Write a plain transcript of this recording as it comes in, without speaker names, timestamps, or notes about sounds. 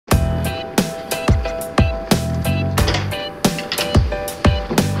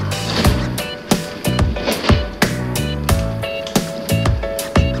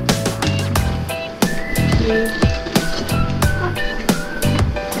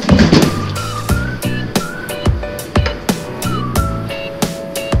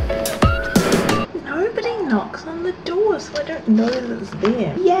know that it's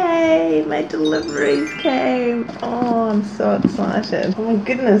there. Yay, my deliveries came. Oh, I'm so excited. Oh my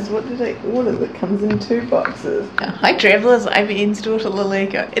goodness, what did I order that comes in 2 boxes? Hi travellers, I'm Ian's daughter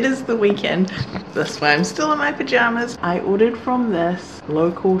Lalika. It is the weekend. This way I'm still in my pajamas. I ordered from this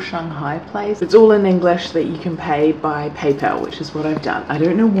local Shanghai place. It's all in English that you can pay by PayPal, which is what I've done. I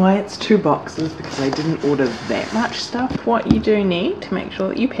don't know why it's 2 boxes because I didn't order that much stuff. What you do need to make sure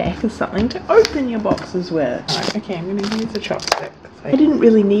that you pack is something to open your boxes with. Right, okay, I'm going to use a chopstick. I didn't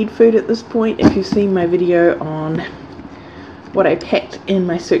really need food at this point. If you've seen my video on what I packed in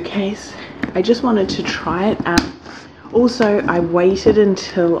my suitcase, I just wanted to try it out. Also, I waited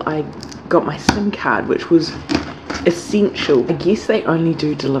until I got my SIM card, which was essential. I guess they only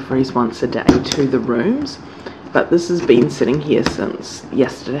do deliveries once a day to the rooms, but this has been sitting here since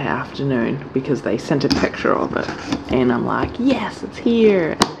yesterday afternoon because they sent a picture of it, and I'm like, yes, it's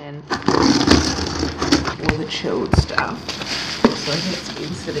here. And then all the chilled stuff, so it's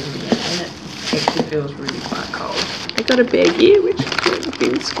been sitting there, and it actually feels really quite cold. I got a bag here which has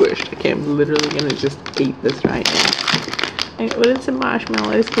been squished. Okay, I'm literally gonna just eat this right now. I ordered some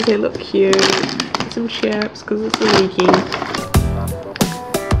marshmallows because they look cute, some chips because it's a weekend.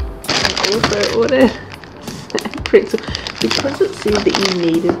 I also ordered pretzel because it said that you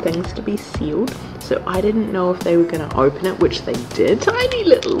needed things to be sealed, so I didn't know if they were going to open it, which they did. Tiny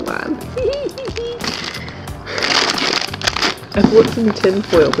little one. I bought some tin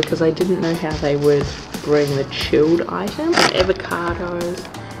foil because I didn't know how they would bring the chilled items. Avocados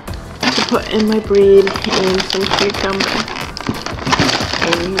to put in my bread and some cucumber.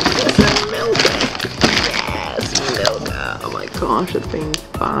 And some milk. Yes, milk. Oh my gosh, it's been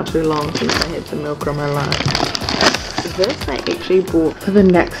far too long since I had some milk on my lunch. This I actually bought for the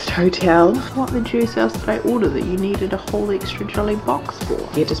next hotel. What the juice else did I order that you needed a whole extra jolly box for?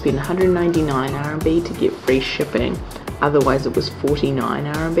 You had to spend 199 RMB to get free shipping. Otherwise it was 49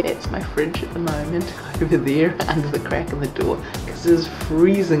 RMB. That's my fridge at the moment, over there under the crack in the door, because it's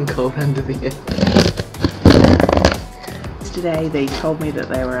freezing cold under there. Yesterday they told me that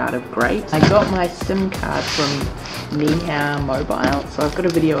they were out of grapes. I got my SIM card from Nihao mobile, so I've got a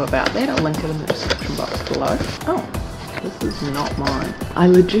video about that. I'll link it in the description box below. Oh, this is not mine. I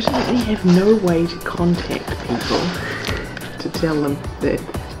legitimately have no way to contact people to tell them that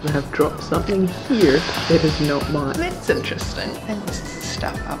I've dropped something here that is not mine. That's interesting. I think this is the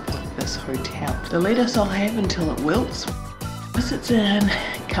stuff up with this hotel. The lettuce I'll have until it wilts. Because it's a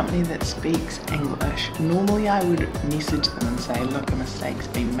company that speaks English, normally I would message them and say, look, a mistake's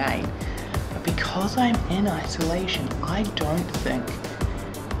been made. But because I'm in isolation, I don't think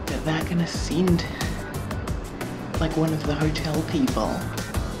that they're gonna send like one of the hotel people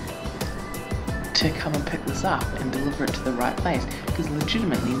to come and pick this up and deliver it to the right place, because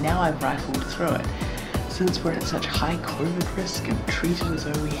legitimately now I've rifled through it. Since we're at such high COVID risk and treated as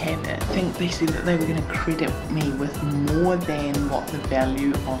though we have it, I think they said that they were going to credit me with more than what the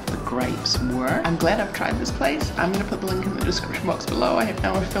value of the grapes were. I'm glad I've tried this place. I'm going to put the link in the description box below. I have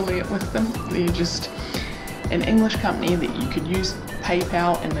no affiliate with them. They're just an English company that you could use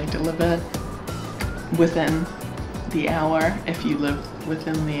PayPal and they deliver within the hour if you live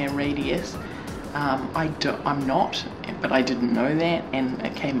within their radius. I'm not, but I didn't know that, and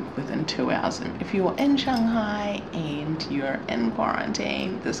it came within 2 hours. And if you're in Shanghai and you're in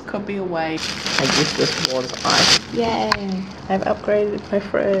quarantine, this could be a way. I guess this was ice. Yay! I've upgraded my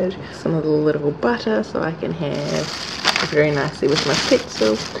fridge. Some of the little butter so I can have very nicely with my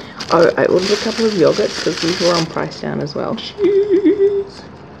pizza. Oh, I ordered a couple of yogurts because these were on price down as well. Cheese!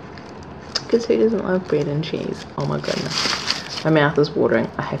 Because who doesn't love bread and cheese? Oh my goodness. My mouth is watering.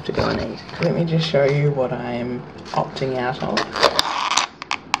 I have to go and eat. Let me just show you what I am opting out of.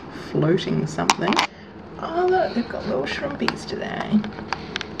 Floating something. Oh look, they've got little shrimpies today.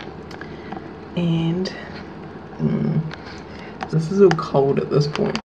 And this is all cold at this point.